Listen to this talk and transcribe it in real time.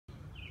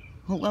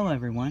Hello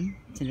everyone,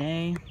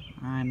 today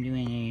I'm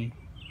doing a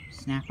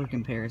snapper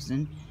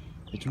comparison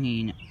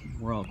between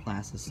World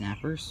Class's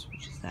snappers,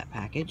 which is that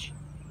package,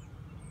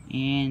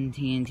 and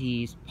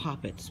TNT's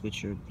poppets,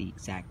 which are the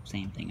exact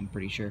same thing, I'm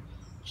pretty sure,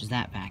 which is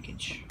that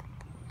package.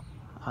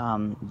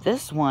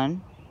 This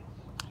one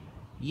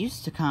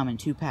used to come in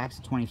 2 packs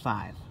of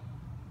 25.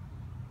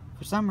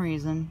 For some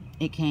reason,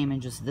 it came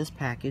in just this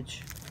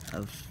package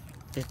of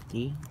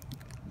 50.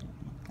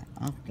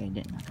 Okay,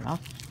 didn't knock it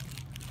off.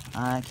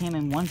 It came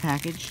in one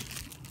package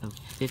of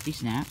 50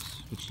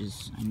 snaps, which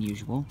is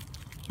unusual.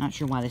 Not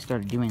sure why they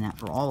started doing that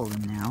for all of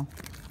them now.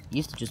 It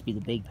used to just be the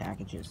big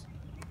packages.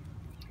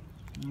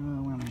 Where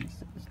am I going to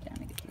set this down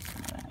to get this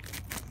out of that?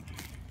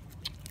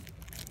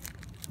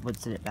 Would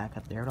sit it back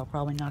up there, it'll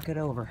probably knock it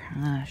over.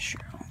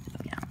 Sure, I'll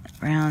go down the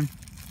ground.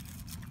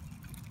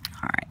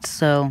 Alright,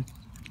 so,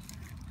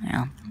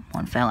 yeah,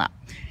 one fell out.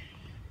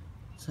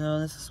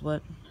 So this is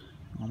what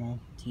normal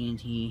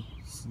TNT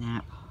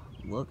snap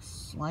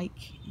looks like,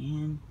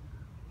 and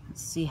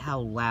let's see how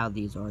loud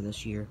these are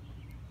this year.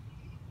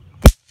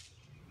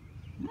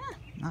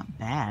 Not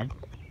bad.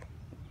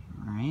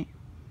 Alright.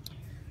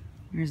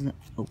 Here's the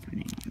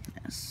opening on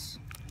this.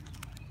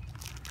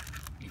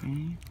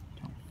 Okay.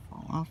 Don't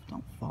fall off,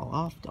 don't fall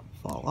off, don't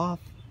fall off.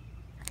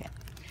 Okay.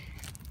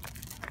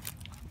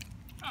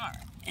 Alright.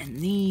 And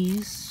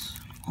these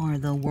are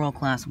the World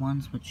Class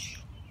ones, which...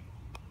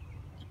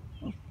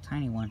 oh,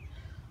 tiny one.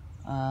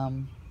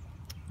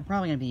 They're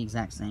probably going to be the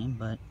exact same,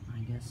 but I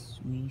guess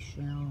we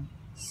shall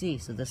see.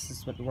 So this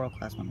is what the World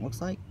Class one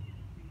looks like.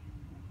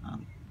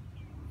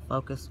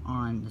 Focus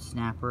on the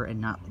snapper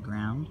and not the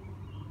ground.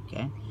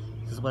 Okay,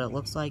 this is what it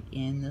looks like,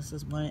 and this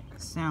is what it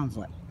sounds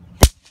like.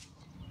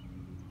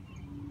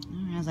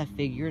 As I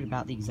figured,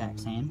 about the exact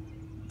same.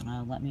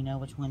 Let me know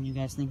which one you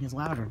guys think is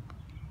louder.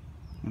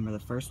 Remember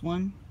the first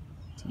one?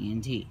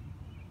 TNT.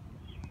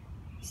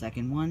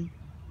 Second one?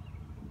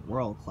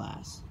 World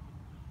Class.